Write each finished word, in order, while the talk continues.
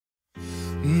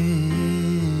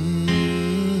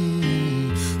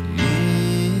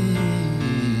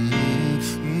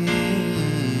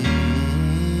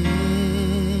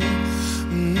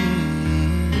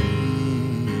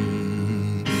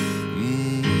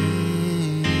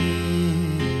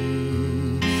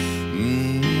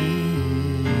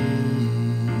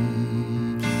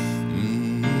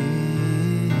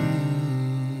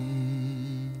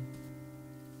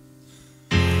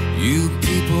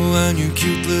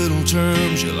little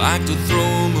terms. You like to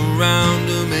throw them around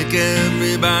to make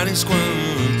everybody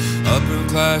squirm. Upper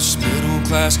class, middle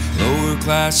class, lower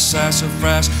class,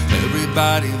 sassafras.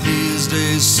 Everybody these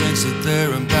days thinks that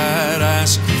they're a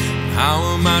badass. How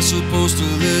am I supposed to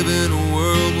live in a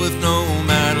world with no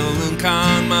Madeline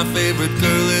Kahn? My favorite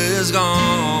girl is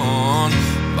gone.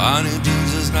 Bonnie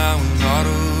Dunes is now in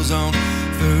AutoZone.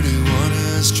 31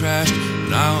 is trashed.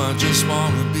 Now I just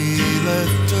wanna be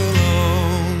left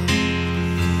alone.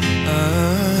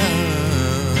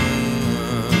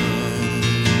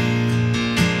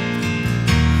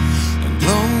 And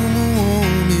global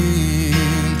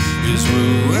warming is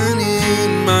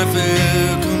ruining my fair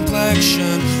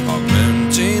complexion,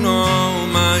 augmenting all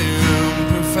my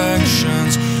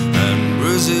imperfections. And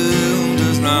Brazil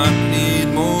does not need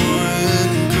more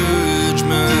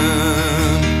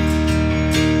encouragement.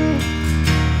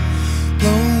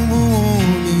 Global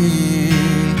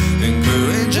warming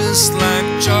encourages like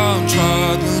child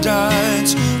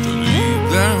troglodytes to leave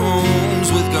their homes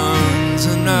with guns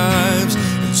and knives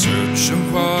in search of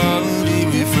quality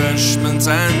refreshments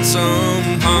and some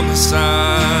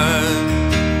homicide.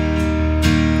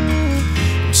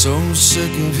 So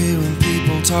sick of hearing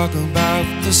people talk about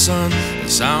the sun. They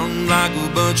sound like a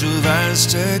bunch of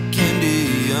Aztec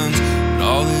Indians, and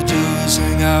all they do is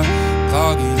hang out,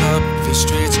 clogging up the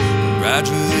streets,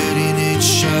 congratulating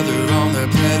each other on their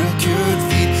pedicured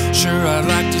feet. Sure, I'd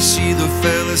like to see the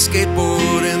fellas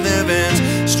skateboard in their vans,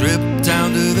 stripped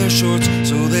down to their shorts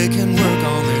so they can work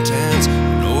on their tans.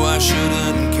 No, I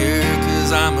shouldn't care,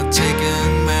 'cause I'm a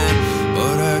taken man,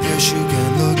 but I guess you can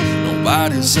look.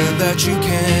 Nobody said that you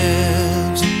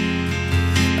can't.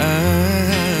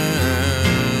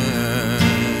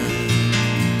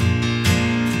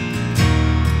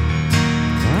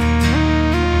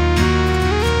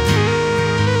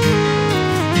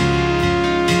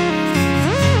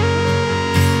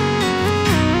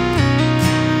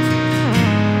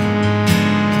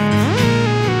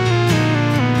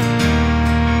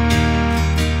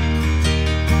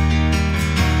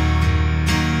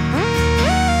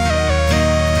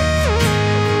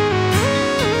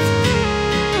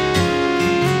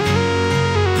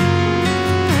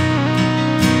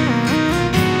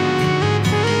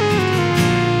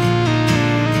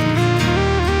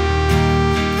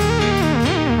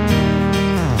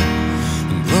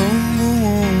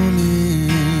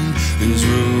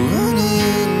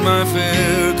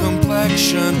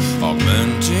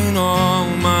 Augmenting all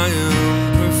my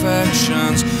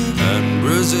imperfections, and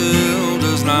Brazil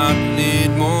does not need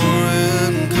more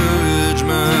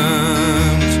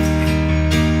encouragement.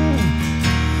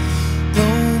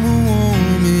 Global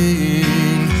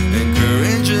warming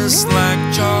encourages like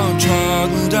child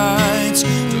troglodytes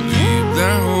to leave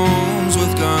their homes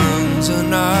with guns and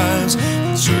knives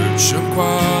in search of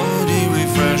quality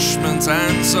refreshments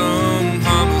and some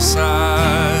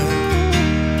homicide.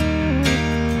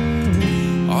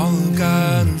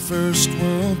 Got first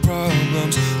world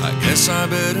problems. I guess I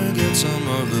better get some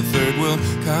of the third world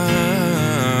kind.